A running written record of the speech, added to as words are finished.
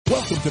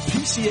Welcome to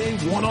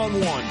PCA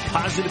One-on-One,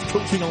 Positive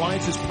Coaching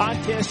Alliance's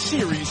podcast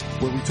series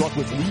where we talk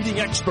with leading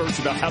experts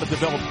about how to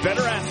develop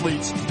better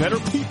athletes, better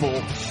people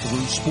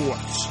through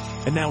sports.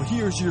 And now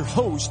here's your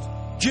host,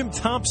 Jim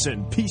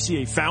Thompson,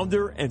 PCA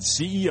founder and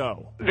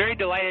CEO. Very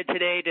delighted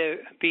today to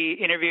be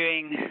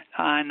interviewing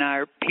on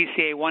our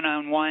PCA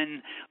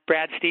One-on-One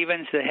Brad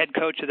Stevens, the head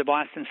coach of the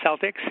Boston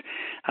Celtics.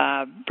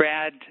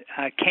 Brad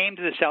came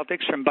to the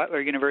Celtics from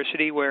Butler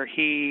University, where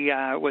he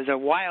was a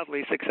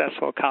wildly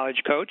successful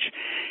college coach,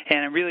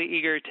 and I'm really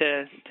eager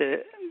to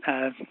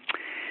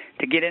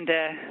get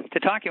into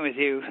talking with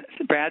you,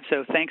 Brad.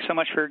 So thanks so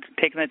much for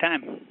taking the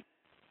time.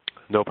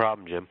 No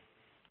problem, Jim.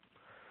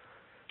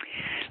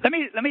 Let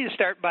me just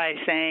start by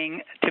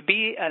saying, to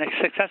be a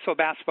successful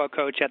basketball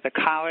coach at the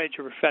college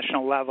or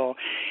professional level,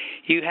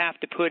 you have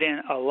to put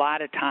in a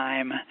lot of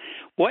time.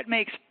 What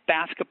makes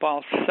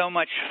basketball so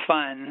much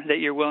fun that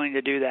you're willing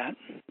to do that?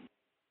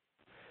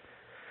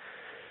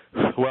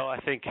 Well, I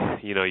think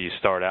you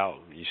start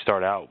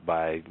out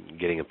by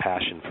getting a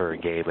passion for a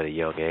game at a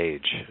young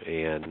age,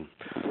 and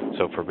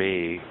so for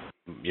me,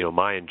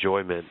 my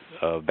enjoyment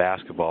of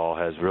basketball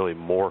has really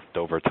morphed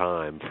over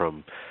time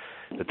from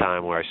the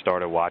time where I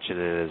started watching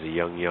it as a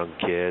young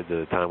kid to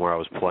the time where I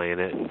was playing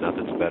it, and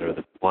nothing's better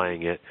than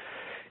playing it.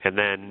 And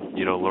then,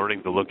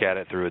 learning to look at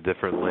it through a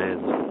different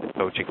lens in the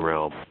coaching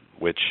realm,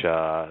 which,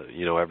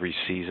 every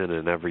season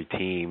and every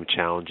team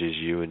challenges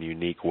you in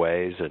unique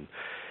ways. And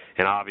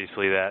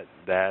obviously that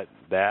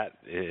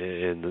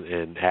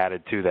and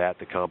added to that,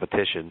 the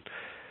competition,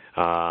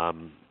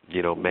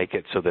 make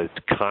it so that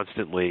it's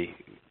constantly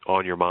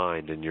on your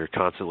mind and you're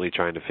constantly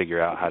trying to figure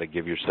out how to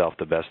give yourself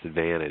the best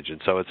advantage.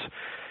 And so it's,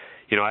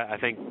 I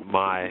think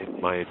my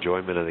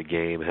enjoyment of the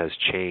game has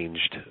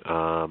changed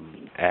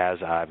as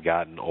I've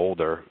gotten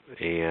older,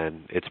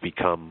 and it's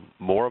become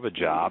more of a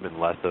job and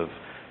less of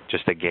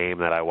just a game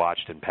that I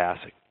watched in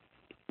passing.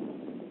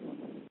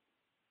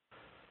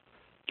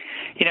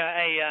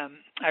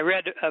 I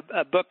read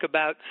a book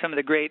about some of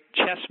the great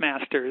chess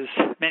masters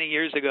many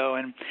years ago,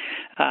 and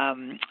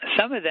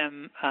some of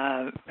them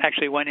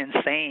actually went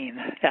insane.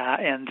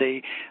 And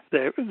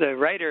the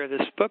writer of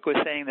this book was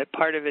saying that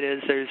part of it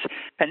is there's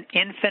an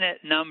infinite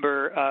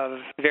number of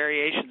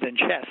variations in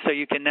chess, so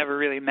you can never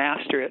really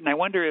master it. And I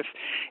wonder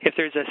if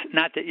there's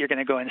not that you're going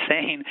to go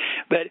insane,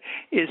 but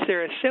is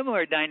there a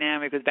similar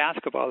dynamic with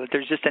basketball, that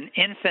there's just an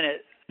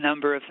infinite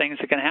number of things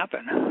that can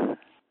happen?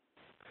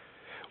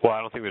 Well, I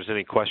don't think there's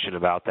any question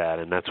about that,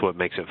 and that's what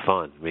makes it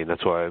fun. I mean,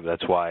 that's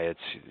why it's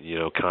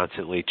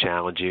constantly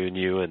challenging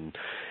you, and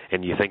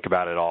you think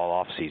about it all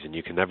off season.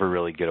 You can never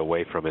really get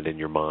away from it in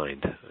your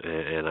mind,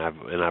 and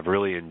I've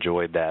really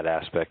enjoyed that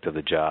aspect of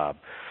the job.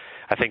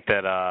 I think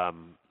that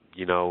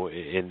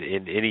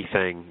in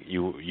anything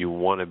you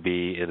want to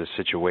be in a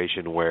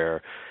situation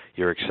where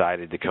you're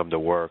excited to come to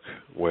work,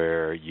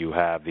 where you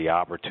have the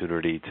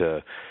opportunity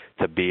to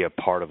be a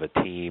part of a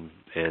team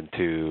and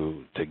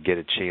to get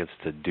a chance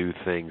to do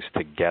things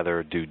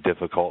together, do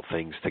difficult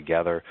things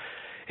together.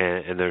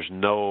 And there's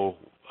no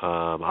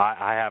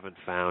I haven't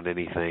found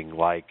anything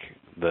like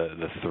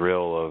the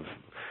thrill of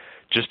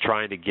just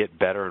trying to get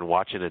better and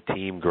watching a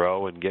team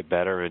grow and get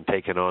better and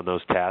taking on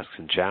those tasks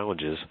and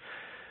challenges.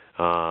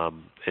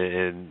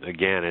 And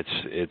again,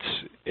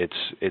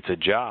 it's a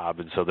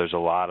job, and so there's a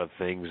lot of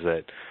things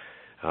that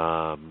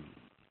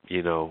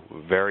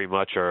very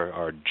much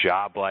are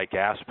job-like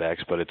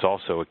aspects, but it's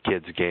also a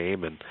kid's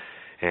game, and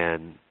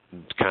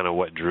it's kind of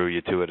what drew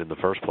you to it in the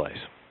first place.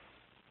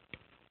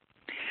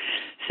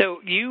 So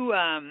you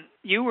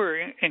were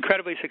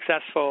incredibly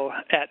successful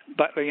at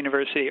Butler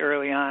University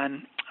early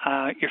on.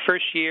 Your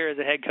first year as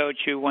a head coach,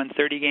 you won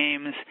 30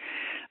 games.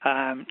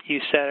 You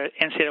set an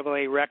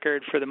NCAA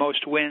record for the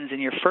most wins in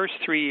your first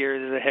 3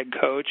 years as a head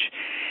coach,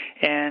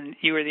 and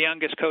you were the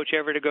youngest coach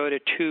ever to go to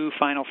 2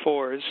 Final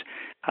Fours,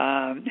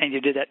 and you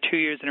did that 2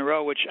 years in a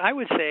row, which I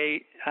would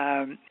say,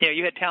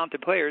 you had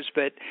talented players,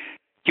 but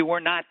you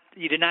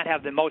did not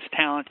have the most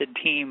talented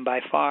team by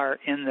far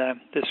in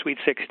the Sweet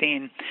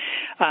 16.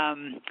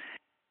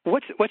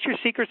 What's your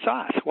secret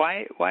sauce?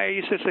 Why are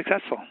you so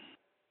successful?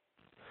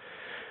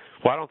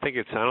 Well, I don't think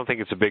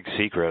it's a big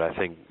secret. I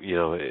think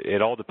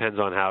it all depends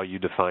on how you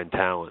define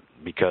talent,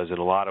 because in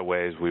a lot of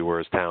ways we were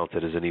as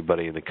talented as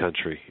anybody in the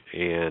country,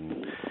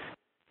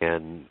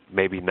 and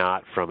maybe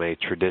not from a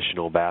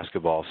traditional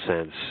basketball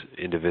sense,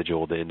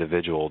 individual to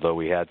individual, though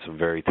we had some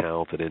very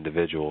talented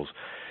individuals.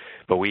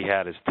 But we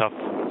had as tough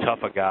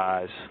a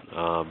guys,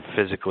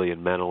 physically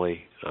and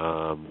mentally.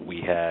 We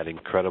had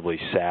incredibly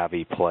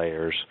savvy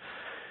players.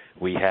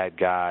 We had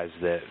guys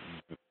that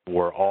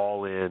were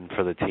all in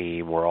for the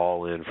team, were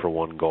all in for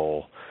one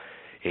goal.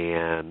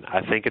 And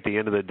I think at the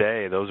end of the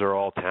day, those are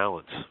all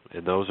talents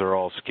and those are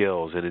all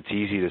skills. And it's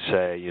easy to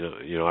say,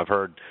 I've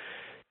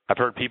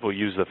heard people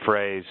use the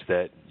phrase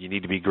that you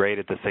need to be great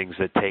at the things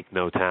that take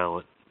no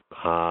talent.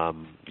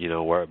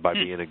 Where by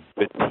being a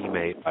good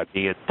teammate, by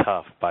being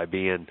tough, by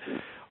being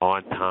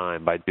on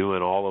time, by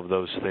doing all of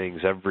those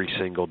things every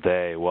single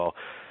day. Well,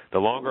 the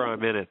longer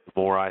I'm in it, the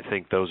more I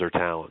think those are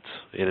talents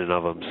in and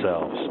of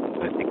themselves.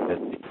 I think that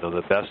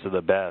the best of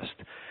the best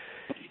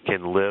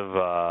can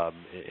live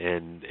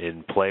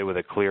and play with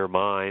a clear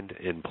mind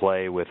and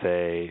play with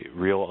a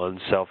real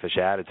unselfish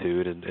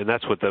attitude, and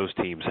that's what those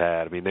teams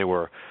had. I mean, they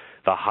were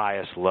the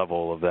highest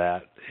level of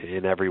that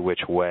in every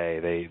which way.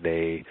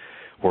 They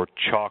were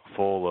chock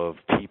full of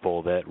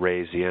people that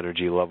raised the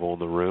energy level in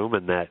the room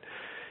and that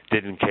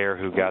didn't care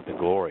who got the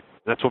glory.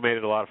 That's what made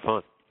it a lot of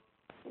fun.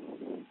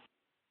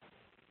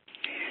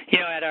 You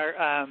know, at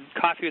our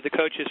Coffee with the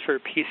Coaches for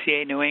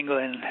PCA New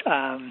England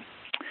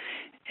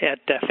at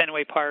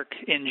Fenway Park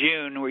in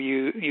June, where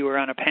you were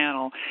on a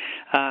panel,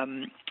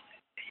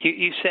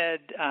 you said,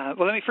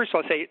 well, let me first of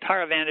all say,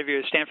 Tara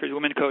Vanderveer, Stanford's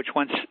women coach,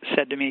 once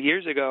said to me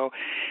years ago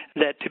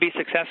that to be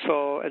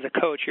successful as a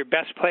coach, your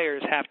best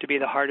players have to be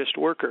the hardest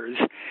workers.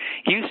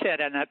 You said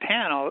on that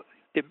panel,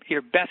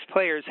 your best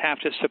players have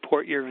to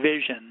support your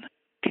vision.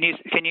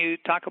 Can you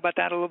talk about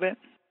that a little bit?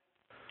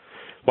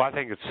 Well, I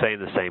think it's saying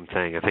the same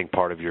thing. I think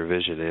part of your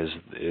vision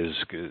is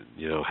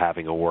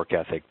having a work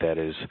ethic that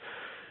is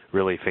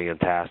really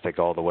fantastic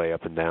all the way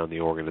up and down the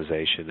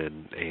organization,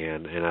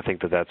 and I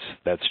think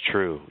that's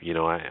true. You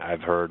know,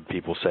 I've heard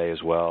people say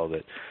as well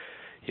that,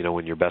 you know,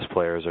 when your best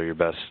players are your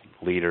best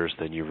leaders,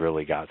 then you've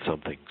really got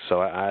something.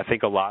 So I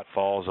think a lot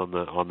falls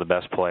on the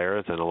best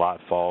players, and a lot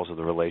falls on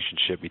the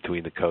relationship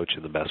between the coach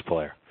and the best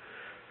player.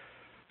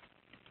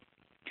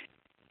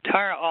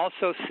 Tara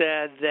also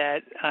said that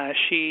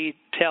she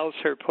tells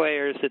her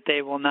players that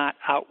they will not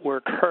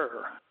outwork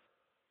her.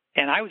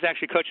 And I was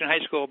actually coaching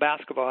high school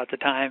basketball at the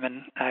time,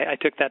 and I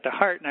took that to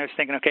heart, and I was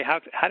thinking, okay,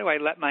 how do I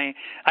let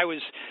I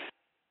was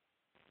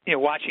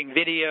watching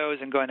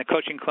videos and going to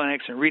coaching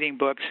clinics and reading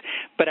books,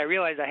 but I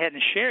realized I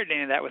hadn't shared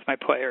any of that with my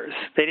players.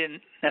 They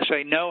didn't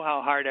necessarily know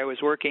how hard I was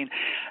working.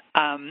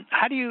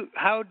 How do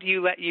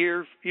you let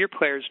your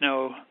players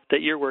know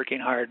that you're working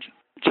hard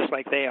just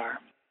like they are?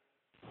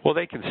 Well,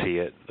 they can see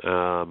it,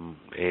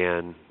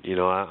 and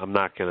I'm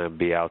not going to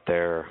be out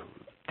there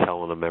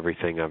telling them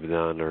everything I've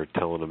done or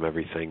telling them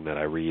everything that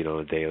I read on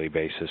a daily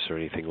basis or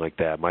anything like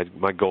that.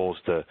 My goal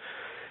is to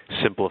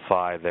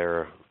simplify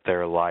their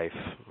life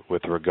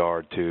with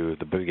regard to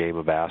the big game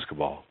of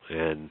basketball.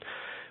 And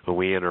when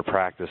we enter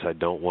practice, I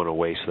don't want to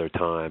waste their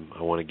time.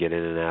 I want to get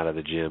in and out of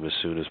the gym as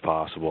soon as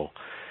possible.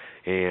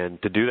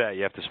 And to do that,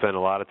 you have to spend a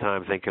lot of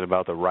time thinking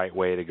about the right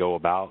way to go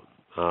about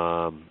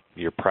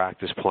your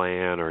practice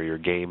plan or your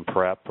game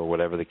prep or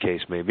whatever the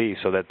case may be,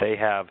 so that they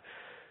have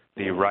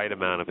the right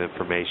amount of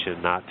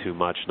information, not too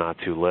much, not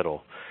too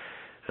little.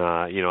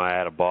 I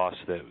had a boss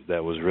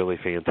that was really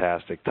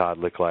fantastic, Todd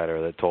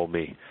Licklider, that told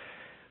me,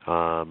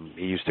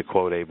 he used to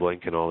quote Abe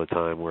Lincoln all the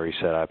time, where he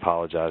said, "I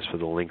apologize for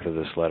the length of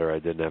this letter. I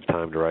didn't have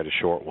time to write a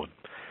short one."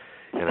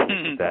 And I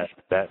think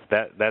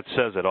that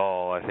says it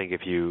all. I think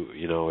if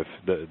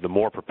the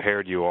more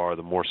prepared you are,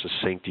 the more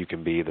succinct you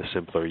can be, the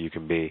simpler you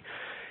can be,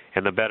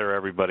 and the better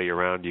everybody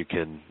around you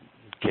can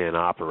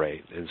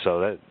operate. And so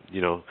that,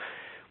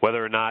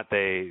 whether or not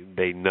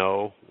they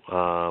know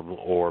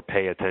or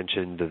pay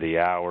attention to the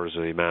hours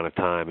or the amount of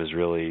time is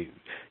really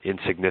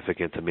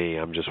insignificant to me.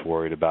 I'm just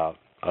worried about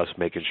us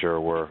making sure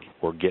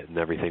we're getting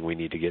everything we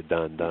need to get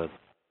done.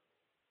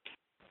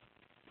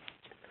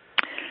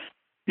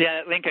 Yeah,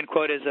 that Lincoln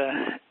quote is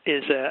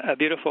a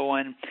beautiful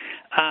one.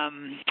 I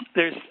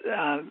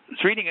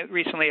was reading it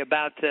recently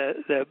about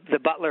the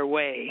Butler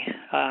Way,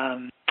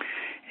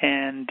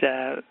 and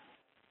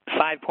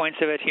 5 points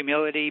of it: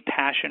 humility,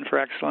 passion for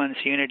excellence,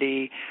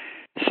 unity,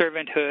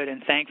 servanthood,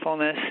 and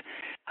thankfulness.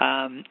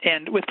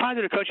 And with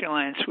Positive Coaching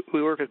Alliance,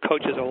 we work with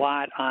coaches a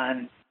lot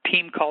on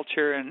team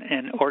culture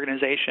and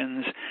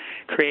organizations,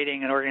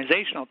 creating an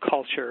organizational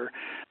culture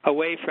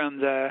away from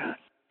the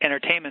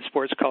entertainment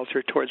sports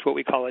culture towards what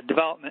we call a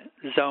development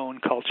zone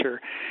culture.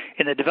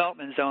 In the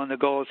development zone, the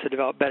goal is to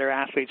develop better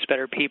athletes,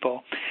 better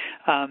people.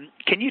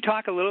 Can you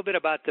talk a little bit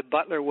about the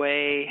Butler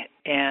Way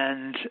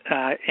and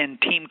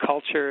team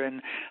culture,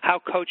 and how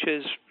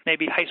coaches,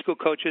 maybe high school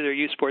coaches or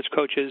youth sports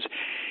coaches,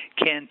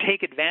 can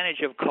take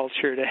advantage of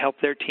culture to help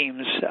their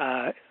teams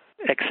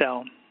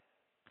excel?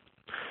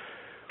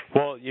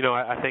 Well,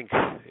 I think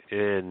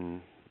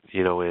in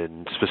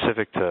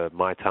specific to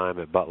my time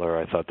at Butler,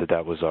 I thought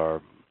that was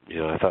our,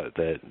 I thought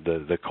that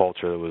the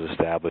culture that was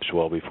established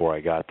well before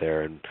I got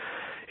there and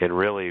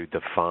really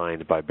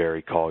defined by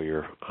Barry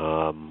Collier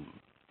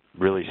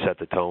really set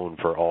the tone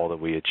for all that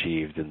we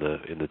achieved in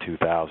the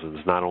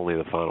 2000s. Not only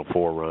the Final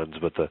Four runs,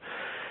 but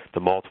the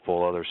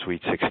multiple other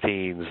Sweet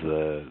 16s,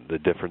 the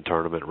different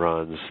tournament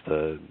runs,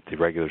 the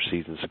regular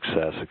season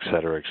success, et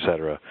cetera, et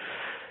cetera.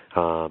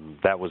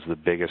 That was the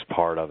biggest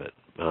part of it,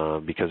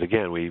 because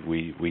again,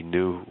 we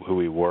knew who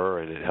we were,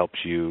 and it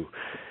helps you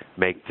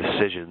make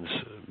decisions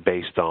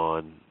based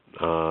on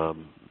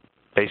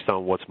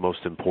what's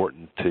most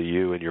important to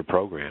you and your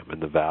program and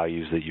the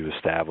values that you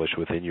establish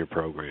within your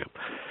program.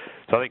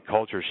 So I think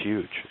culture is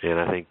huge, and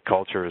I think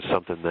culture is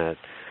something that,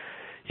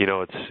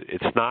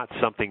 it's not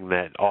something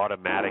that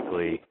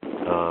automatically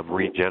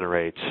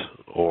regenerates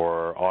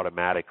or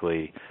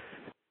automatically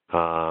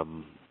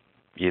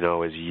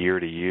is year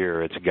to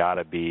year. It's got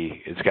to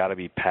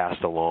be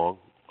passed along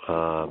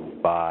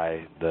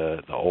by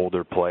the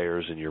older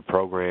players in your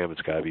program.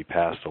 It's got to be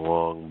passed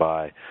along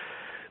by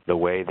the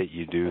way that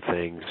you do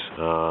things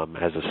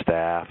as a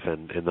staff,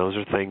 and those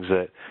are things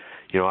that,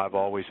 I've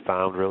always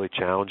found really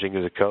challenging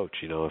as a coach.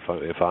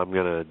 If I'm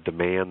going to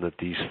demand that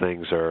these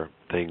things are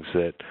things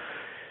that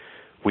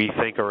we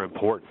think are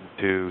important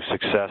to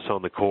success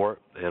on the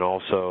court and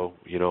also,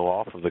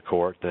 off of the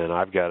court, then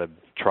I've got to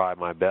try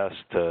my best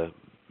to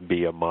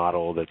be a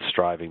model that's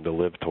striving to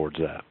live towards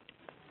that.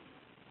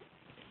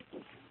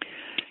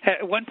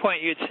 At one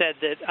point you had said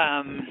that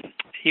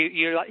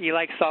you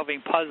like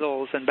solving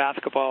puzzles, and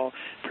basketball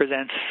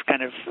presents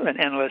kind of an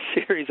endless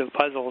series of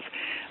puzzles.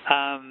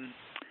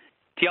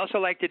 Do you also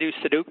like to do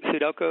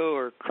Sudoku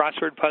or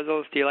crossword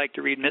puzzles? Do you like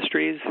to read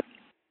mysteries?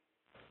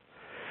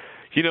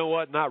 You know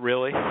what? Not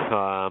really.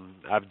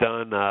 I've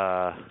done,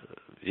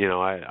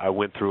 I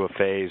went through a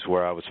phase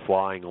where I was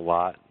flying a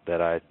lot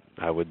that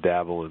I would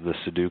dabble in the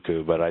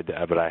Sudoku,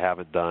 but I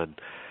haven't done.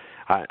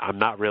 I'm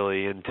not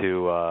really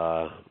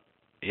into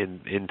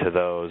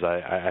those.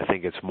 I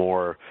think it's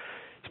more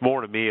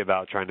to me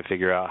about trying to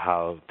figure out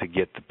how to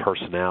get the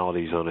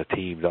personalities on a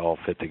team to all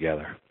fit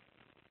together.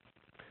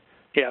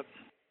 Yep.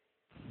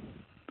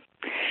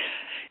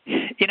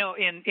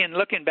 In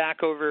looking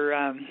back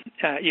over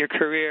your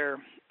career,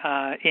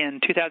 in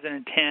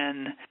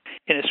 2010,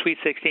 in a Sweet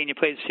 16, you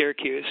played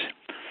Syracuse.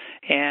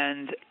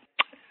 And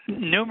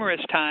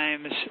numerous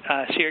times,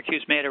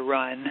 Syracuse made a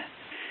run.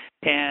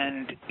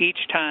 And each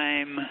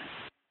time,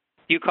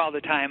 you called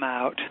a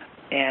timeout,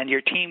 and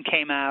your team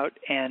came out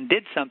and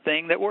did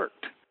something that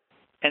worked.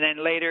 And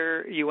then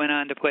later, you went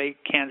on to play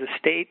Kansas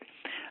State.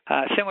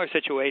 Similar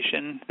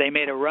situation. They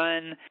made a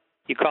run.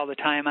 You called a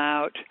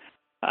timeout.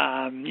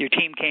 Your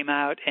team came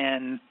out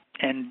and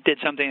did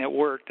something that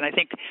worked. And I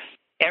think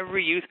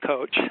every youth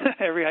coach,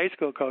 every high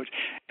school coach,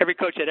 every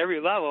coach at every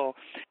level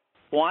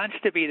wants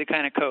to be the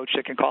kind of coach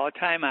that can call a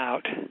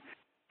timeout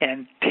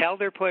and tell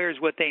their players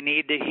what they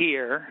need to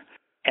hear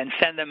and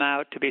send them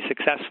out to be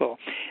successful.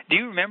 Do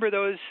you remember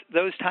those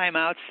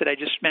timeouts that I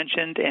just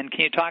mentioned? And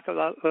can you talk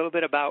a little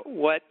bit about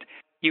what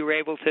you were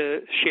able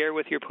to share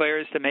with your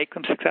players to make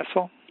them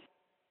successful?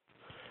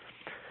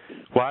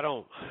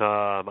 Well,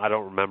 I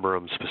don't remember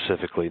them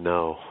specifically,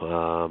 no.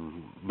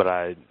 But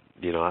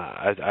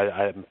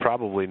I'm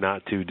probably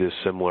not too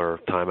dissimilar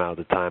timeout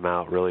to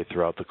timeout really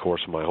throughout the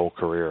course of my whole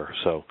career.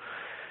 So,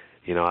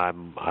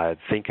 I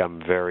think I'm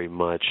very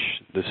much,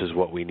 this is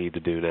what we need to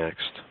do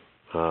next.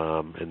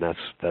 And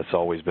that's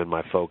always been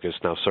my focus.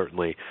 Now,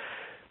 certainly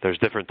there's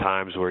different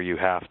times where you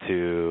have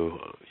to,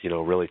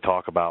 really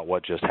talk about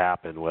what just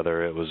happened,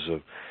 whether it was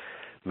a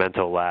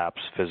mental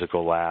lapse,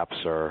 physical lapse,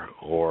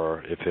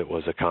 or if it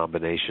was a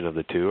combination of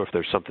the two, or if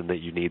there's something that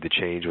you need to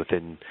change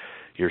within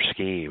your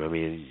scheme. I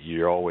mean,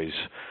 you're always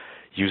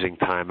using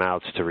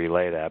timeouts to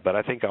relay that. But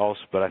I think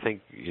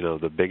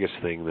the biggest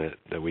thing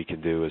that we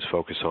can do is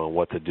focus on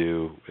what to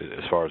do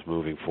as far as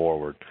moving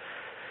forward.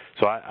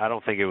 So I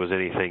don't think it was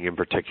anything in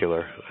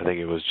particular. I think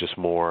it was just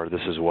more,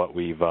 this is what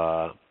we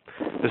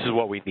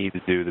need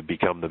to do to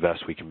become the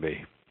best we can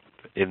be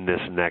in this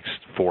next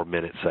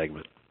 4-minute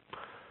segment.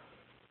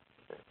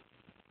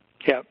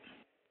 Yep.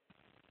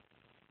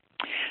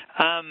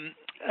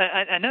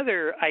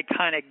 Another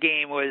iconic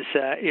game was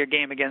your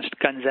game against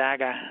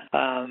Gonzaga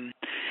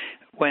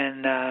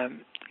when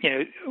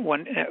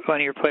one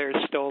of your players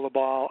stole the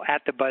ball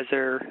at the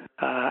buzzer.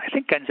 I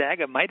think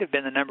Gonzaga might have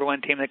been the number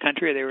one team in the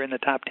country. They were in the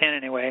top 10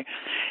 anyway.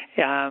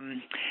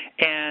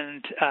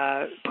 And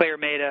player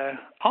made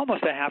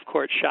almost a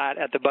half-court shot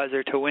at the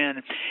buzzer to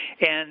win.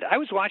 And I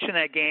was watching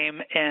that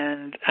game,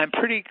 and I'm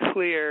pretty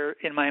clear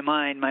in my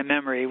mind, my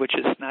memory, which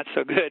is not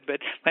so good, but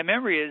my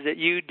memory is that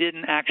you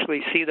didn't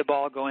actually see the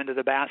ball go into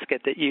the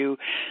basket, that you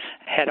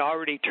had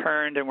already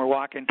turned and were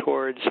walking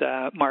towards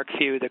Mark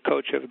Few, the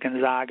coach of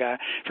Gonzaga.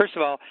 First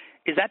of all,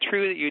 is that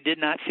true that you did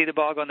not see the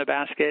ball go in the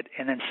basket?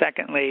 And then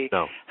secondly,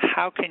 no.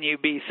 How can you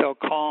be so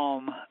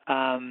calm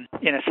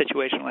in a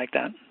situation like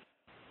that?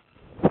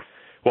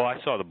 Well, I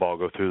saw the ball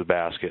go through the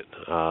basket.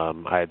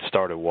 I had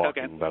started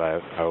walking, okay, but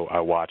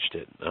I watched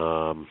it.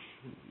 I'm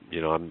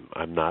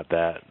not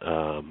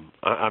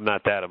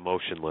that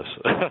emotionless,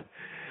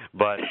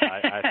 but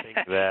I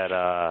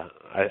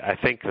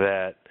think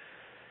that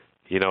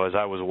as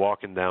I was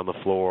walking down the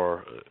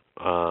floor,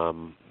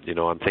 I'm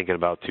thinking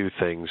about two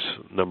things.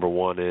 Number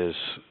one is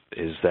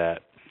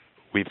that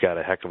we've got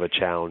a heck of a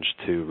challenge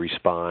to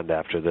respond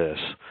after this.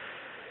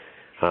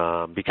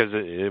 Because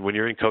when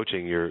you're in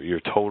coaching,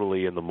 you're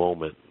totally in the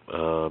moment,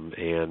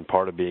 and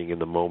part of being in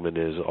the moment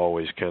is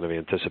always kind of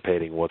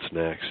anticipating what's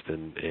next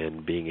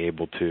and being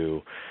able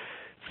to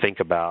think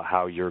about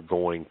how you're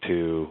going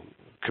to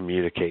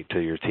communicate to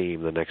your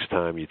team the next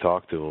time you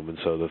talk to them. And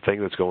so the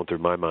thing that's going through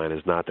my mind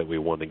is not that we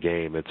won the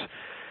game, it's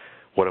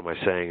what am I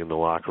saying in the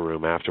locker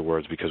room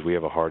afterwards, because we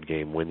have a hard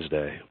game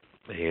Wednesday.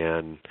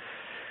 And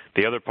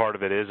the other part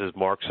of it is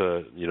Mark's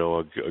a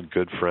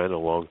good friend, a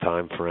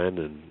longtime friend,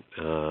 and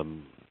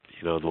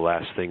the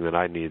last thing that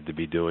I needed to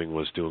be doing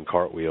was doing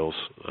cartwheels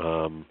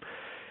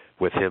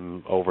with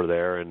him over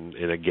there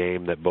in a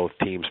game that both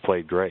teams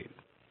played great.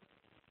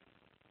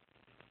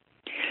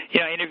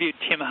 I interviewed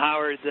Tim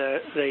Howard,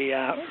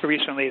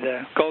 recently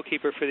the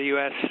goalkeeper for the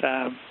U.S.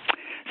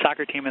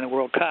 Soccer team in the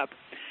World Cup,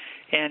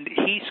 and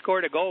he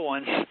scored a goal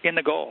once in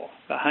the goal,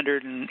 a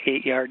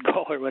 108-yard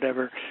goal or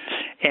whatever,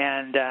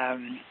 and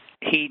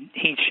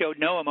he showed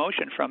no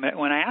emotion from it.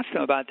 When I asked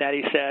him about that,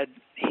 he said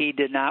he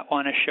did not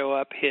want to show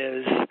up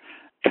his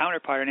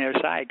counterpart on the other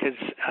side because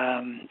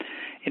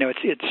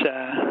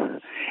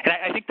and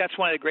I think that's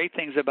one of the great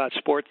things about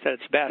sports at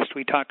its best.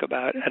 We talk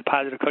about at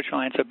Positive Coaching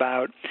Alliance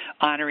about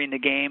honoring the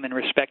game and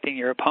respecting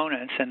your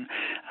opponents, and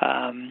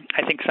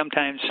I think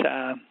sometimes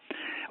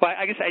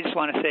I guess I just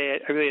want to say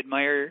I really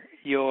admire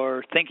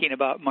your thinking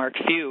about Mark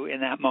Few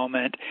in that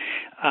moment,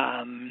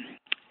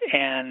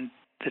 and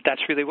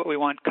that's really what we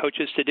want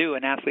coaches to do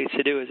and athletes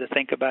to do, is to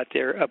think about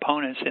their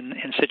opponents in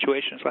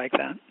situations like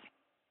that.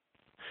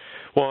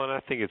 Well, and I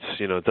think it's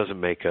it doesn't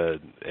make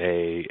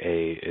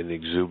an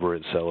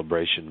exuberant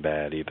celebration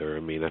bad either. I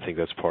mean, I think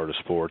that's part of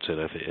sports, and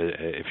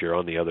if you're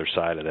on the other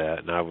side of that,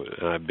 and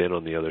I've been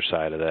on the other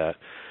side of that,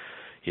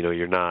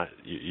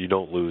 you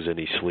don't lose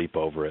any sleep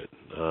over it.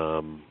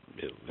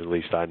 At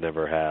least I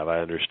never have. I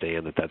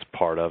understand that that's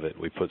part of it.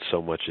 We put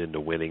so much into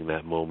winning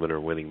that moment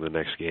or winning the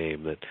next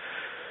game that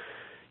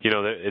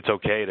it's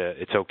okay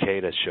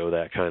to show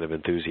that kind of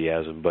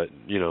enthusiasm. But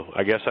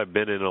I guess I've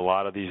been in a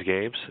lot of these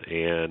games,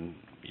 and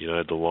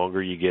the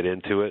longer you get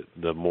into it,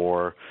 the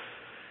more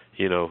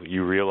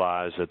you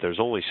realize that there's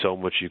only so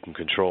much you can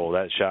control.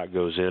 That shot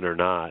goes in or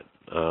not.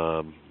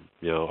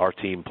 Our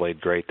team played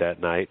great that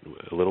night,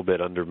 a little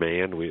bit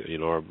undermanned.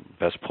 Our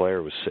best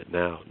player was sitting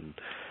out, and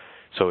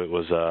so it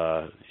was.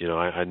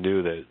 I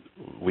knew that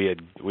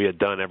we had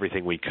done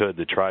everything we could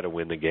to try to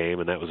win the game,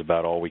 and that was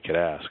about all we could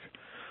ask.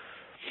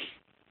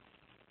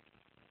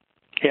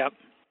 Yeah.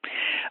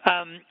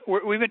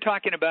 We've been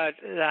talking about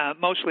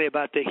mostly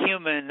about the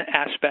human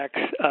aspects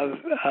of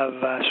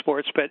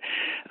sports, but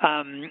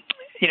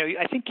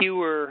I think you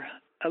were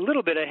a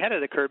little bit ahead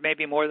of the curve,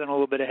 maybe more than a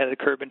little bit ahead of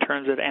the curve in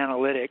terms of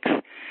analytics.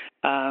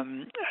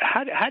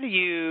 How do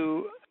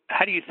you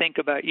think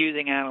about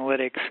using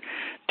analytics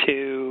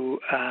to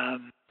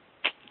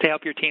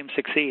help your team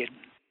succeed?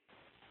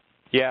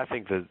 Yeah, I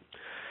think that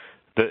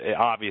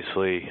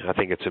obviously, I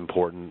think it's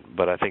important,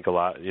 but I think a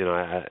lot,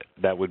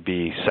 that would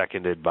be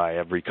seconded by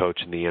every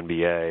coach in the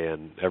NBA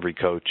and every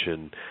coach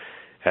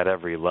at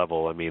every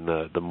level. I mean,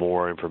 the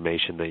more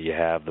information that you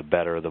have, the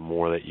better. The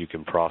more that you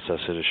can process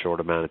in a short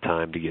amount of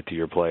time to get to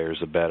your players,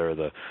 the better.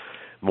 The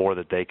more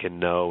that they can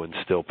know and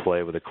still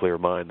play with a clear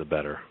mind, the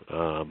better.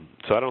 So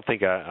I don't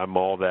think I'm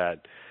all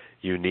that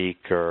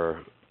unique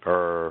or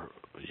a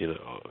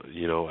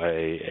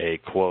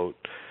quote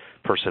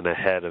person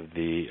ahead of at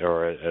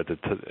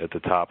the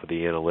top of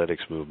the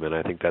analytics movement.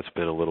 I think that's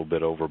been a little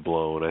bit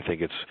overblown. I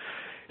think it's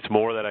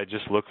more that I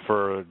just look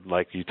for,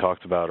 like you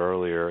talked about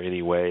earlier,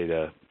 any way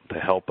to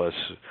help us,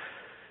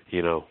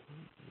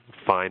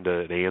 find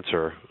an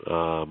answer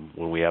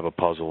when we have a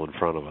puzzle in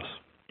front of us.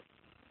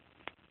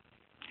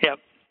 Yep.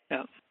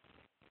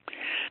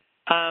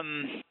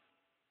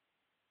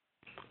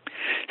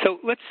 So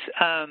let's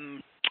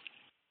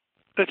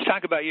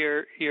talk about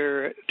your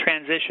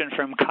transition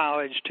from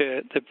college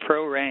to the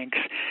pro ranks.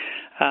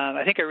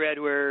 I think I read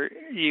where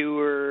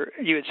you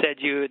had said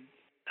you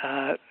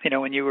had,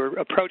 when you were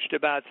approached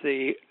about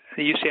the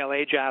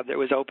UCLA job that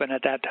was open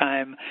at that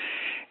time,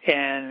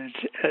 and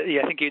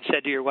I think you'd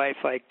said to your wife,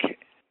 like,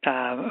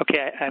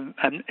 okay,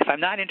 if I'm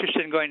not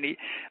interested in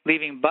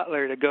leaving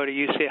Butler to go to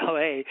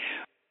UCLA,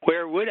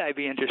 where would I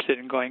be interested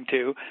in going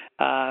to?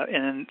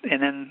 And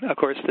then of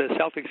course the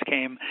Celtics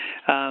came.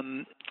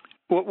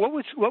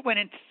 What went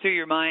into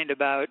your mind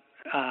about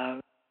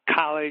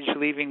college,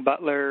 leaving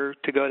Butler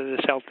to go to the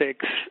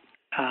Celtics,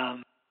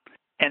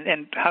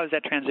 and how has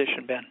that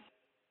transition been?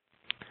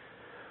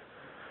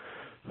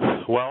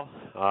 Well,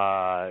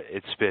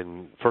 it's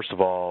been, first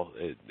of all,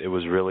 it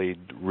was really,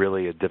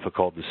 really a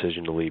difficult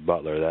decision to leave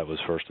Butler. That was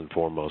first and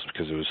foremost,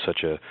 because it was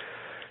such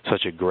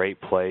a great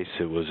place.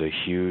 It was a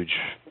huge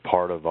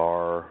part of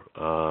our,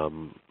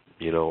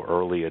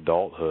 early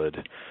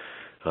adulthood.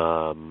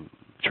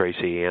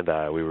 Tracy and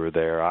I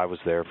was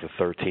there for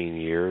 13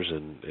 years,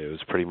 and it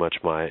was pretty much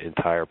my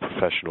entire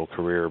professional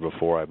career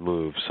before I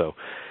moved. So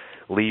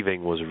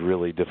leaving was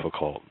really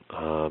difficult.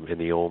 And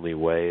the only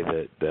way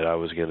that I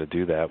was going to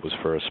do that was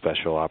for a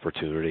special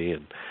opportunity.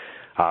 And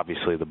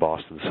obviously the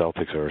Boston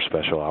Celtics are a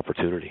special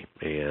opportunity.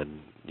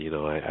 And,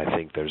 I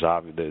think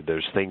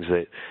there's things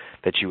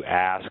that you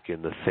ask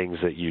and the things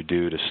that you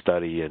do to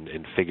study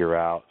and figure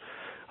out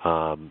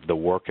the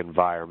work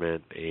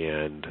environment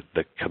and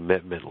the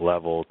commitment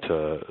level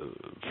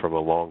from a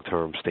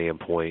long-term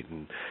standpoint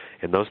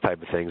and those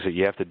type of things that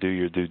you have to do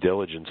your due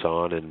diligence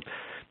on. And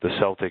the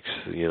Celtics,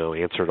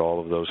 answered all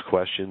of those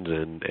questions.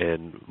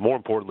 And more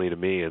importantly to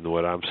me, and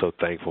what I'm so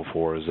thankful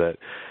for, is that,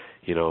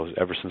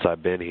 ever since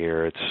I've been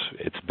here,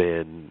 it's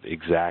been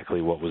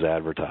exactly what was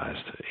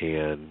advertised.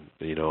 And,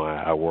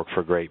 I work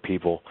for great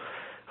people.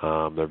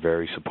 They're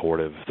very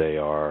supportive. They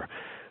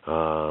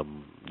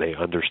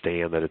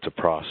understand that it's a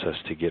process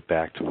to get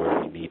back to where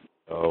we need to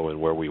go and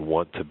where we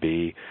want to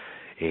be.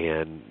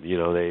 and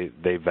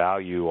they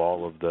value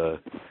all of the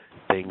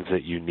things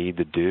that you need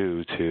to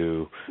do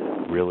to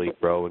really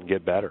grow and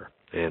get better.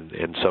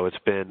 And so it's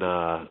been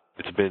a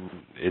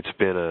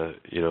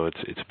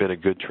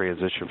good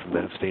transition from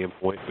that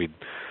standpoint.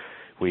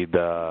 We'd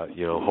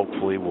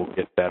hopefully we'll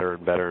get better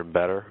and better and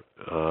better.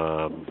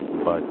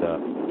 But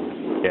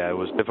it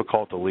was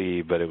difficult to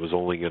leave, but it was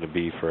only going to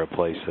be for a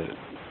place that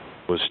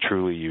was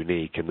truly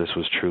unique, and this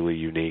was truly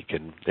unique.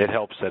 And it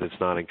helps that it's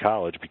not in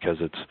college, because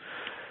it's,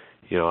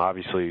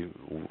 obviously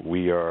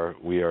we are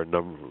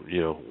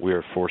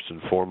first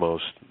and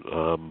foremost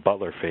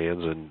Butler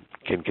fans, and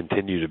can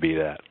continue to be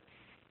that.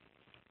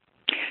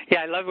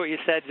 Yeah, I love what you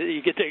said.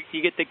 You get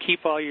to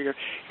keep all your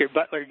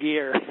Butler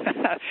gear,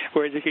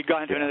 whereas if you'd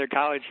gone to another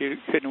college, you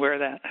couldn't wear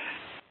that.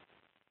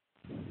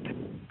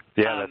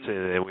 Yeah, that's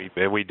it,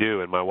 and we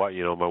do. And my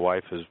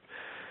wife has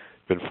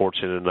been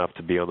fortunate enough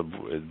to be on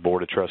the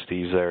board of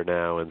trustees there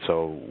now, and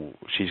so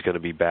she's going to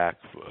be back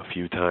a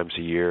few times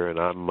a year. And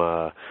I'm,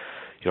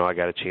 I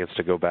got a chance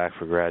to go back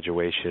for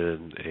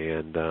graduation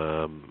and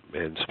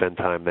spend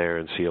time there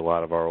and see a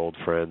lot of our old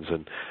friends.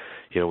 And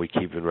we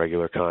keep in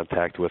regular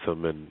contact with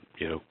them, and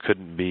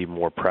couldn't be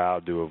more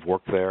proud to have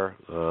worked there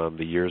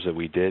the years that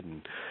we did,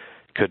 and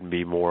couldn't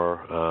be more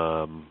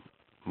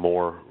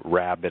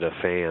rabid of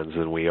fans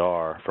than we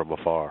are from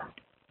afar.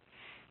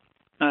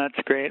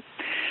 That's great.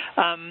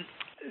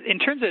 In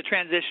terms of the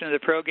transition of the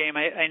pro game,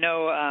 I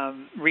know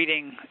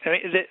reading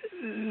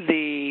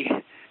the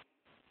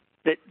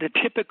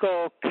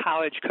typical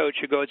college coach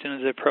who goes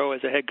into the pro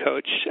as a head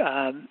coach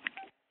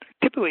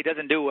typically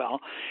doesn't do well.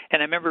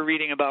 And I remember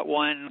reading about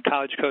one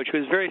college coach who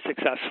was very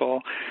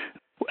successful,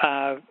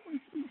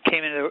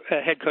 came into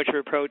a head coach of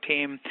a pro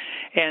team,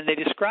 and they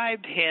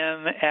described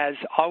him as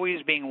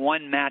always being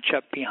one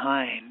matchup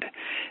behind,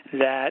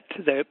 that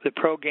the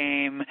pro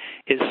game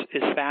is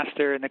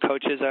faster and the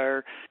coaches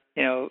are,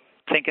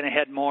 thinking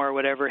ahead more or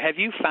whatever. Have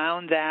you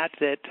found that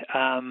it's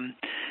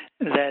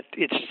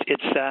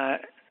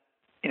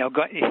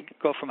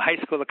go from high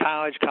school to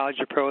college, college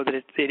to pro, that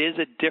it is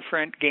a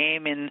different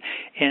game in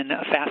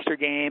a faster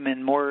game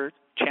and more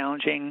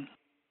challenging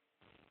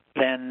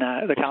than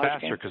the college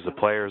faster game? Because the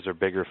players are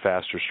bigger,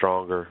 faster,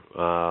 stronger,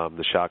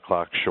 the shot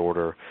clock's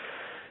shorter.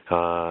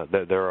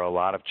 There are a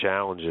lot of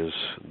challenges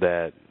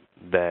that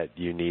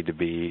you need to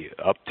be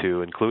up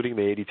to, including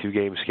the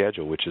 82-game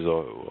schedule, which is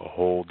a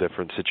whole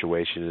different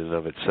situation in and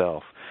of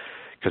itself,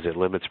 because it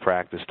limits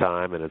practice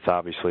time, and it's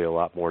obviously a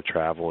lot more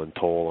travel and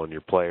toll on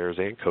your players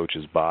and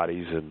coaches'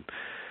 bodies and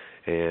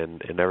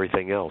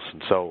everything else.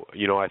 And so,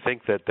 I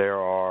think that there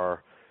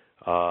are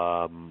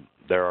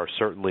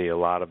certainly a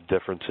lot of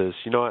differences.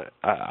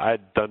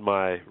 I'd done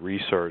my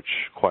research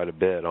quite a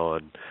bit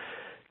on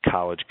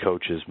college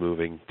coaches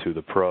moving to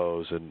the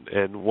pros,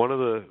 and one of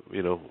the,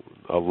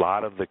 a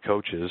lot of the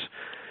coaches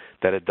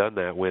that had done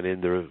that went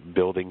into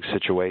building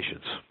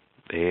situations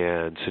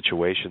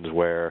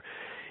where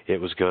it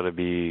was going to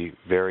be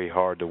very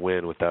hard to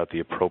win without the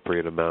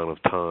appropriate amount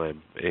of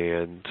time.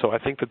 And so I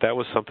think that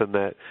was something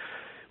that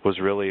was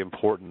really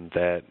important,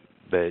 that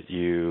it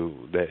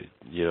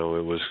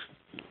was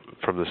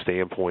from the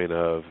standpoint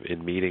of,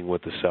 in meeting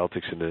with the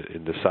Celtics and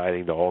in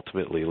deciding to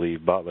ultimately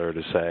leave Butler,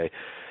 to say,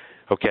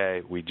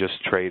 okay, we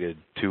just traded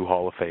 2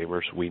 Hall of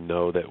Famers. We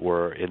know that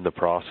we're in the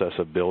process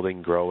of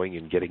building, growing,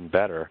 and getting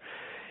better.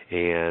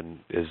 And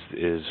is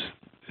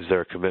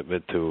there a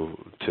commitment to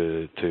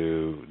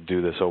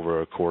do this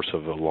over a course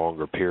of a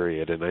longer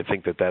period? And I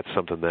think that that's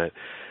something that,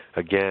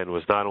 again,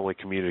 was not only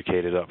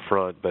communicated up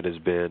front, but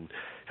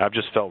I've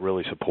just felt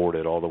really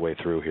supported all the way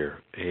through here,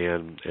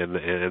 and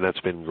that's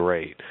been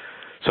great.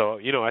 So,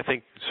 I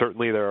think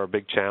certainly there are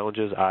big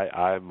challenges.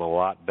 I'm a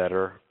lot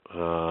better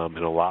and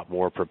a lot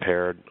more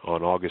prepared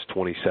on August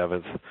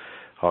 27th,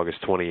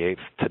 August 28th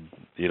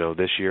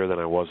this year than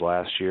I was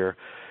last year,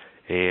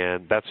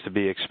 and that's to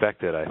be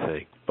expected, I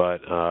think.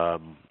 But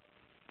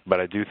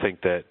I do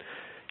think that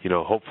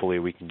hopefully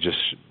we can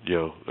just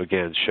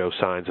again show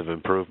signs of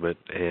improvement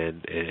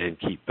and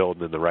keep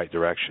building in the right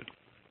direction.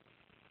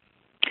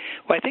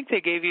 Well, I think they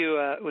gave you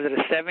was it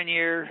a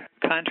 7-year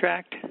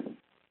contract?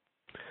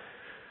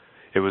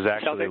 It was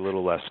actually a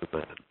little less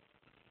than that.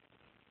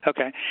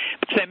 Okay.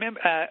 So I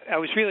remember I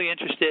was really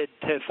interested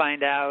to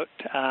find out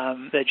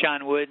that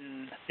John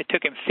Wooden, it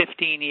took him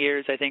 15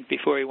 years, I think,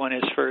 before he won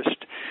his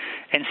first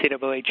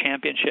NCAA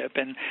championship.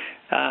 And,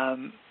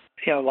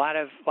 a lot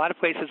of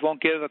places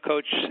won't give a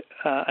coach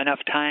enough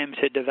time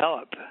to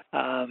develop.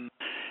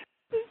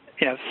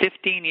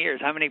 15 years.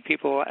 How many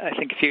people, I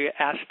think if you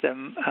asked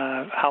them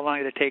how long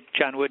did it take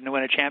John Wooden to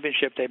win a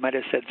championship, they might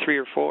have said 3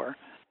 or 4.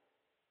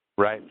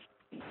 Right.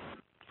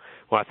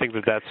 Well, I think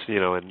that's,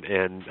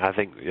 and I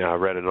think I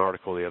read an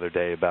article the other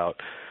day about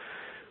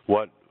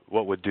what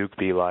would Duke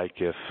be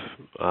like if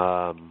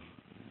the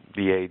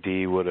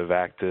AD would have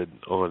acted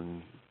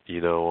on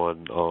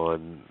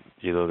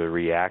the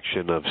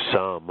reaction of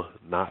some,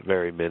 not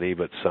very many,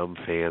 but some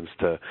fans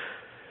to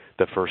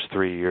the first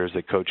 3 years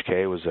that Coach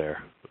K was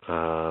there,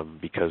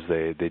 because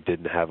they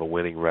didn't have a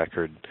winning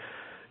record,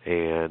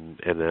 and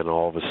then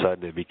all of a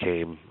sudden it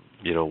became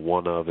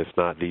one of, if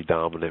not the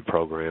dominant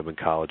program in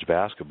college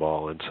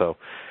basketball. And so,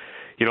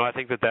 I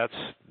think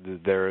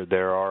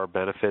there are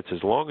benefits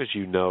as long as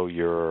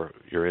you're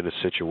in a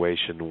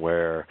situation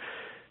where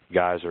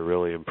guys are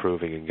really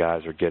improving and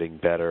guys are getting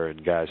better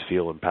and guys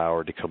feel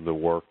empowered to come to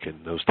work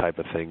and those type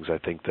of things. I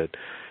think that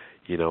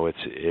you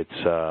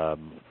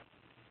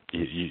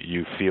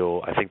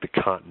feel, I think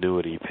the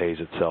continuity pays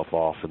itself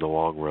off in the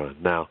long run.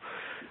 Now,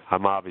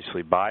 I'm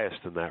obviously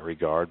biased in that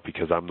regard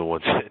because I'm the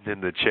one sitting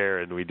in the chair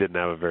and we didn't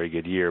have a very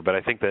good year. But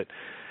I think that,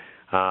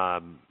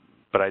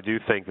 but I do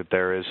think that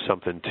there is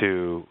something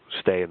to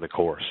stay in the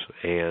course,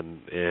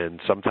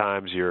 and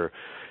sometimes you're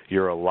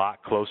a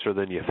lot closer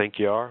than you think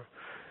you are.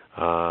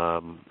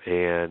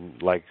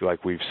 And like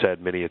we've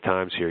said many a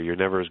times here, you're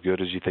never as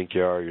good as you think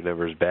you are, you're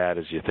never as bad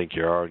as you think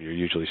you are, and you're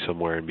usually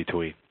somewhere in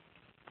between.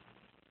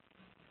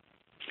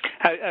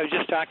 I was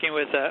just talking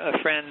with a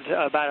friend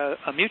about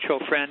a mutual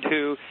friend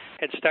who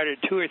had started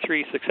 2 or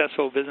 3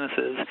 successful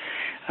businesses,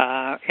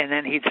 and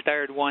then he'd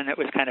started one that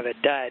was kind of a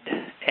dud,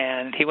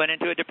 and he went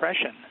into a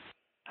depression.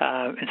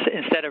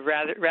 Instead of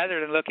rather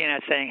than looking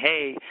at saying,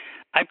 hey,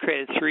 I've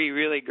created 3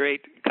 really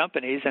great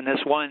companies, and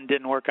this one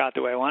didn't work out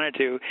the way I wanted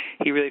to,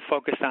 he really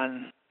focused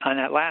on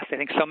that last. I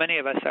think so many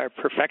of us are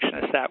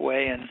perfectionists that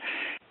way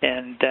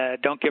and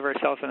don't give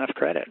ourselves enough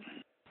credit.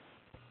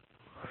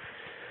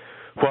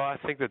 Well, I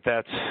think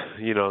that's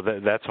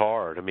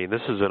hard. I mean,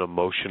 this is an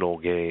emotional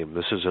game.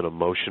 This is an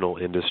emotional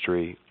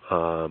industry.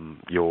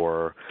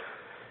 Your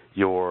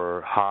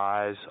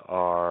highs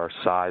are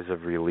sighs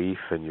of relief,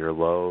 and your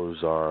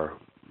lows are,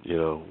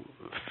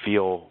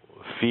 feel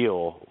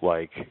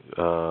like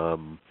a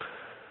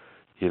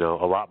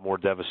lot more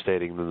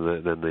devastating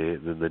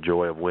than the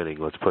joy of winning.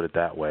 Let's put it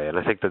that way. And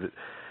I think that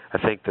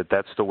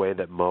that's the way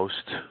that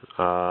most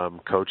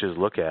coaches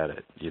look at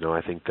it.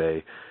 I think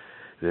I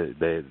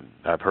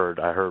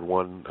heard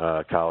one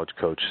college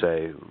coach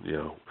say,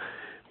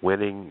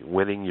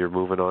 winning you're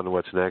moving on to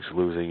what's next,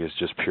 losing is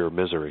just pure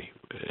misery.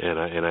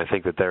 And I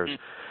think that there's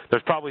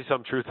probably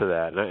some truth to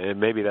that, and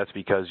maybe that's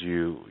because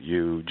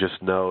you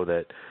just know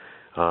that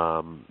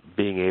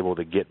being able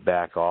to get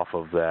back off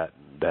of that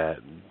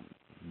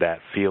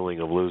feeling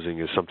of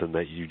losing is something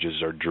that you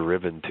just are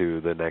driven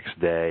to the next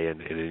day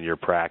and in your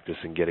practice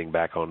and getting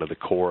back onto the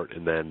court,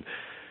 and then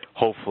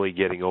hopefully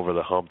getting over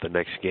the hump the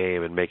next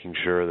game and making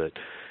sure that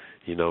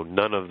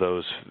none of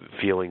those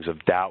feelings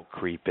of doubt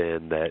creep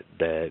in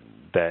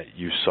that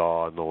you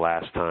saw in the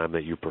last time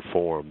that you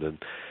performed. And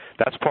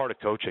that's part of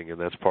coaching, and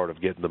that's part of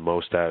getting the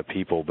most out of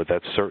people, but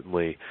that's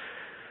certainly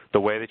the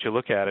way that you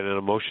look at it, and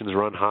emotions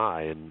run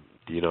high. And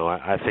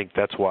I think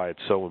that's why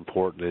it's so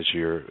important as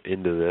you're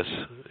into this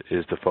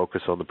is to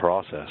focus on the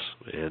process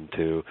and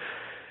to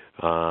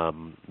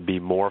be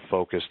more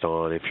focused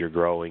on if you're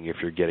growing, if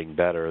you're getting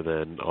better,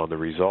 than on the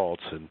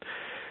results. And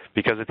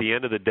because at the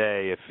end of the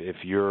day, if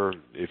you're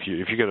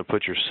going to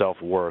put your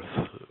self-worth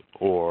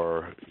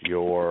or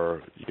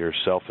your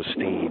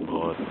self-esteem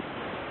on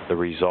the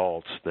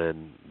results,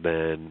 then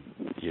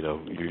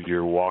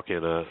you're walking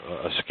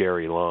a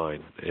scary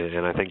line.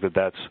 And I think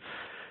that's,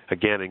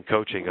 again, in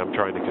coaching, I'm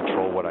trying to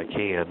control what I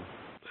can.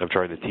 I'm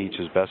trying to teach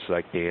as best as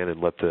I can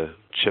and let the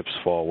chips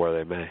fall where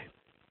they may.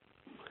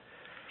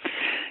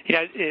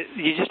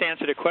 You just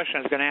answered a question I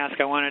was going to ask.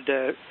 I wanted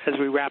to, as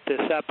we wrap this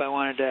up, I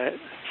wanted to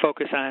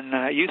focus on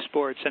youth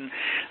sports, and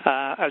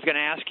I was going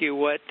to ask you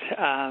what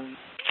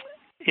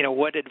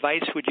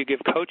advice would you give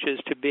coaches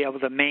to be able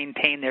to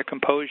maintain their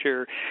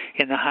composure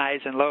in the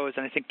highs and lows?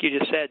 And I think you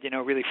just said,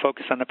 really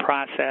focus on the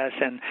process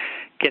and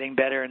getting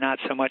better and not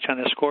so much on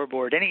the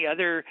scoreboard. Any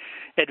other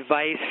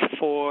advice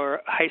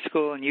for high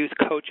school and youth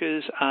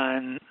coaches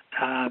on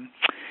how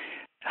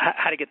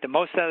to get the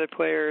most out of the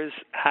players,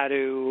 how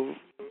to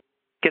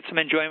get some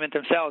enjoyment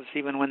themselves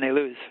even when they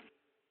lose?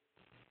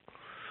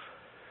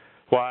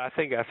 Well, I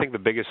think the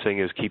biggest thing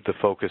is keep the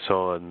focus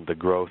on the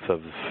growth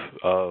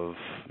of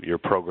your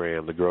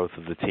program, the growth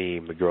of the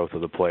team, the growth of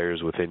the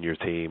players within your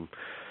team.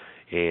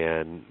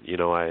 And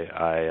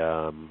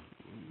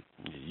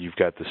you've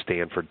got the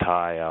Stanford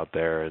tie out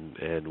there,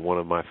 and one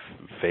of my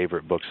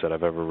favorite books that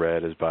I've ever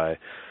read is by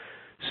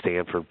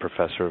Stanford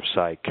professor of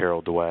psych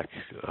Carol Dweck,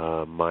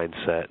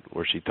 Mindset,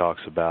 where she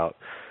talks about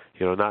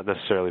not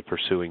necessarily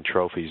pursuing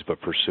trophies, but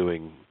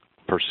pursuing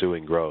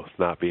growth,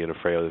 not being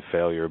afraid of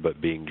failure,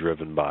 but being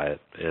driven by it.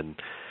 And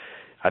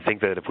I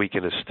think that if we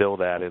can instill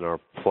that in our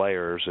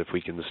players, if we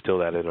can instill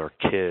that in our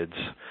kids,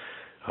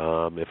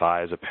 if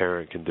I as a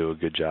parent can do a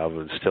good job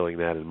of instilling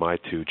that in my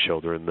 2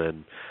 children,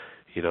 then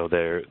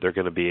they're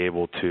going to be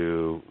able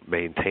to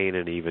maintain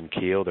an even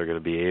keel. They're going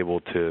to be able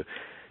to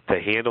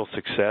handle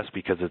success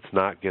because it's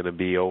not going to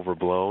be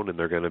overblown, and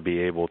they're going to be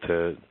able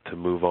to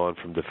move on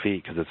from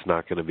defeat because it's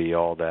not going to be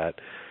all that.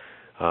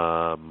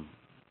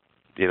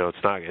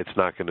 It's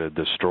not going to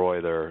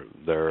destroy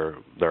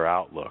their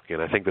outlook,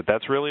 and I think that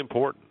that's really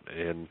important,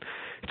 and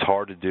it's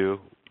hard to do.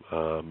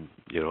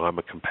 I'm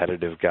a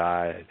competitive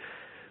guy.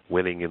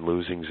 Winning and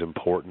losing is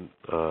important.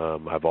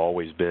 I've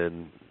always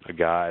been a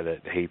guy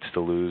that hates to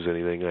lose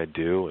anything I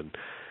do, and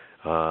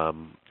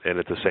And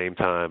at the same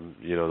time,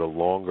 the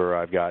longer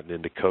I've gotten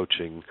into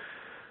coaching,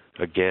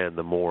 again,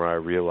 the more I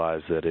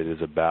realize that it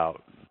is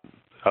about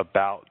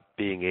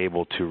being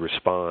able to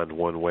respond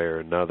one way or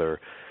another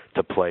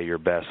to play your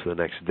best the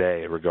next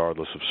day,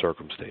 regardless of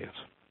circumstance.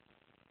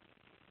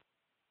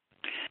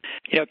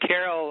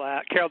 Carol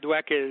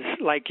Dweck is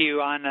like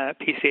you on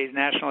PCA's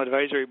National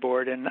Advisory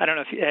Board, and I don't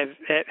know if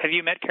have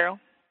you met Carol?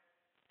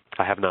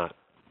 I have not.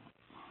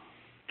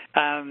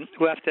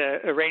 We'll have to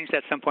arrange that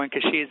at some point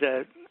because she's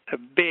a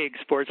big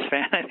sports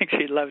fan. I think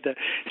she'd love to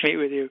meet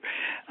with you.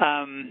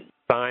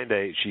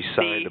 She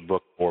signed a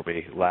book for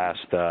me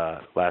last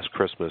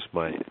Christmas.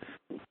 My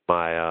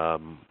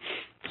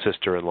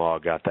sister-in-law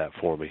got that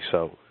for me.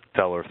 So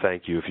tell her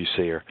thank you if you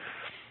see her.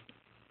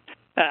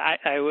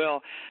 I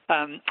will.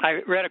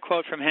 I read a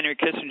quote from Henry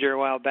Kissinger a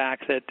while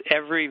back that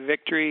every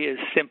victory is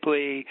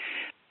simply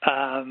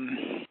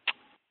the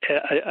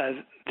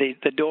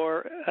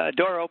door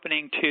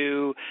opening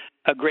to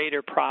a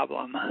greater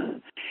problem.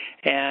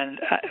 And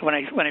when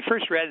I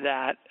first read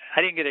that,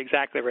 I didn't get it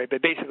exactly right,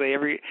 but basically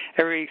every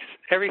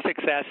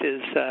success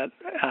is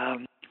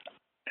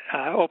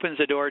opens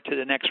the door to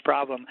the next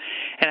problem.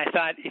 And I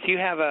thought, if you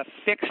have a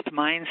fixed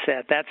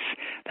mindset,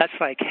 that's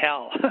like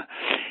hell.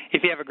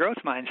 If you have a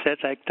growth mindset,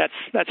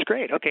 that's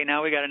great. Okay,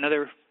 now we got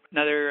another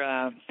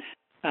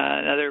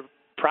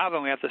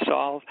problem we have to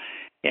solve.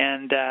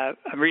 And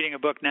I'm reading a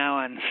book now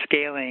on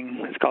scaling.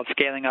 It's called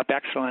Scaling Up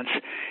Excellence,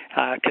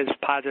 because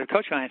Positive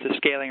Coaching Alliance is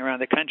scaling around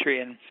the country.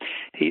 And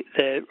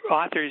the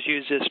authors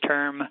use this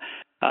term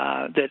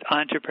that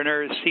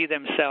entrepreneurs see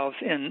themselves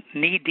in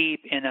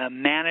knee-deep in a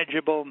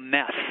manageable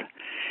mess.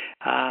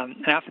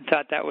 And I often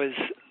thought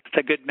it's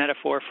a good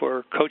metaphor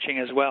for coaching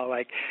as well.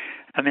 Like,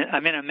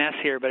 I'm in a mess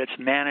here, but it's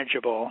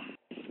manageable.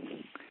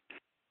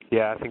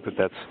 Yeah, I think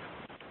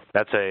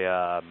that's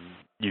a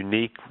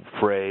unique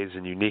phrase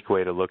and unique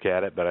way to look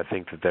at it, but I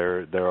think that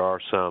there are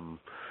some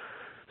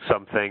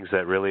things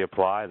that really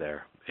apply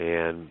there.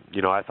 And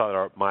I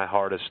thought my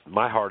hardest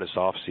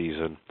off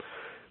season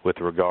with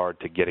regard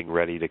to getting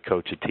ready to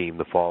coach a team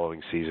the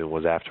following season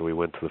was after we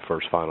went to the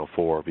first Final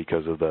Four,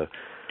 because of the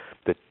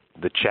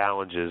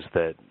challenges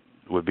that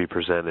would be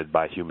presented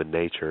by human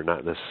nature,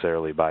 not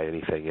necessarily by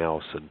anything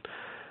else. And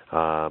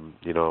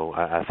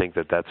I think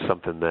that that's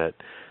something that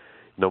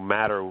no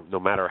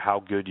matter how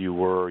good you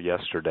were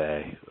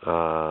yesterday,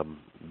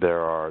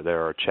 there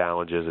are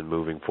challenges in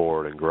moving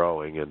forward and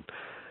growing, and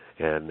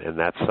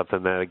that's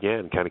something that,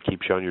 again, kind of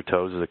keeps you on your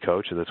toes as a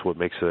coach, and that's what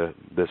makes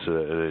this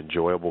an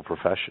enjoyable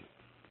profession.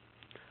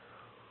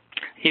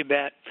 You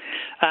bet.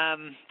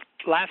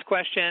 Last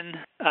question.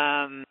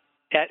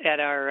 At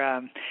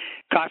our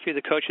Coffee of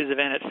the Coaches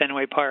event at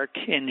Fenway Park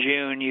in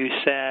June, you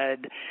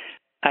said,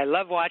 "I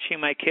love watching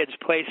my kids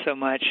play so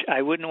much,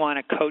 I wouldn't want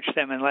to coach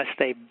them unless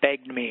they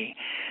begged me."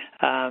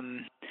 I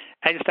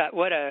just thought,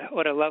 what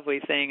a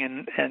lovely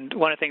thing, and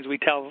one of the things we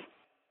tell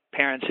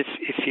parents,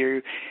 if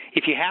you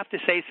have to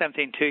say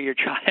something to your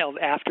child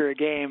after a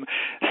game,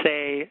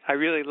 say, "I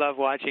really love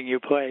watching you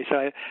play."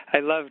 So I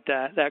loved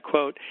that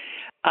quote.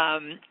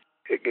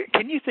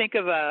 Can you think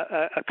of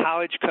a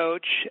college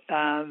coach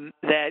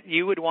that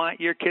you would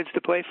want your kids to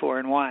play for,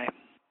 and why?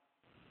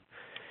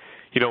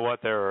 You know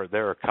what? There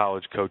are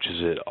college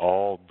coaches at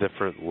all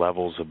different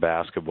levels of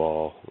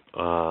basketball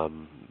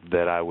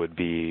that I would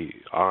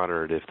be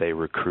honored if they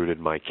recruited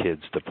my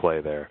kids to play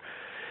there.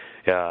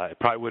 It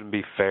probably wouldn't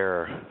be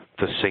fair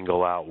to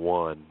single out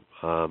one,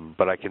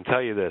 but I can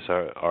tell you this: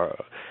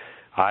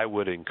 I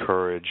would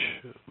encourage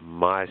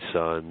my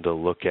son to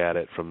look at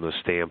it from the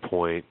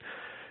standpoint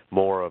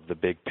more of the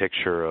big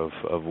picture of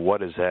what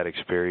does that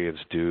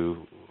experience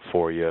do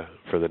for you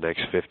for the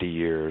next 50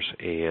 years,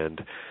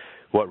 and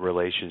what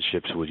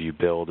relationships would you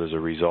build as a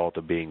result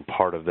of being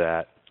part of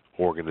that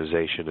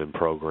organization and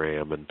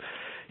program. And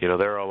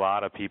there are a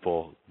lot of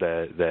people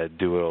that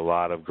do it a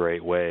lot of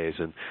great ways.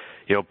 And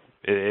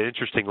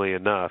interestingly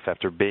enough,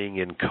 after being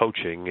in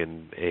coaching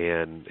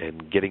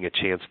and getting a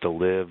chance to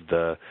live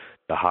the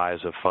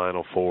highs of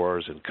Final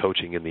Fours and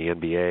coaching in the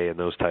NBA and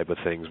those type of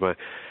things,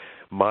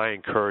 my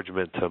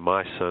encouragement to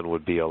my son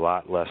would be a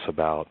lot less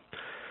about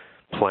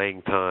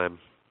playing time,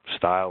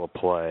 style of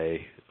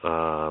play,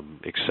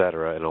 et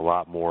cetera, and a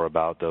lot more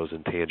about those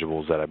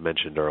intangibles that I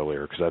mentioned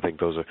earlier, because I think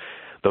those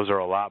are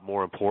a lot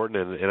more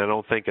important, and I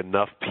don't think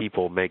enough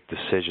people make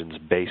decisions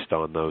based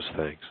on those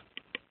things.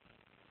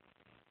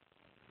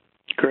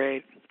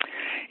 Great.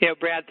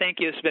 Brad,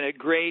 thank you. It's been a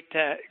great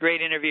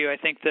interview. I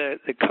think the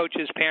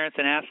coaches, parents,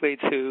 and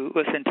athletes who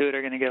listen to it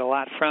are going to get a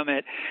lot from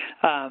it.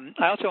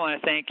 I also want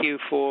to thank you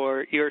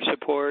for your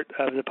support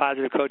of the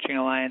Positive Coaching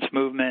Alliance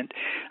movement.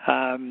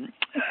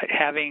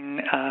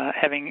 Having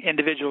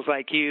individuals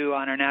like you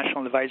on our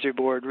National Advisory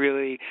Board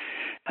really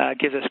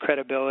gives us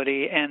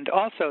credibility. And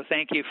also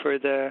thank you for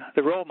the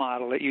role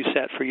model that you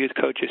set for youth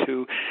coaches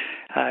who,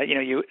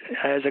 you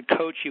as a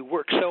coach, you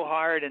work so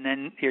hard and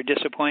then you're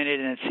disappointed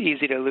and it's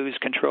easy to lose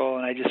control.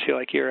 And I just feel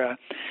like you're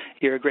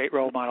a great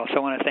role model. So I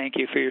want to thank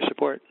you for your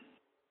support.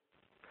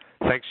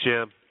 Thanks,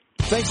 Jim.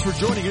 Thanks for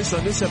joining us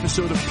on this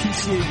episode of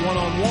PCA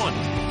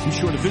One-on-One. Be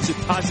sure to visit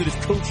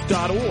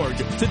positivecoach.org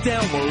to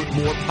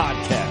download more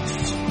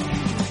podcasts.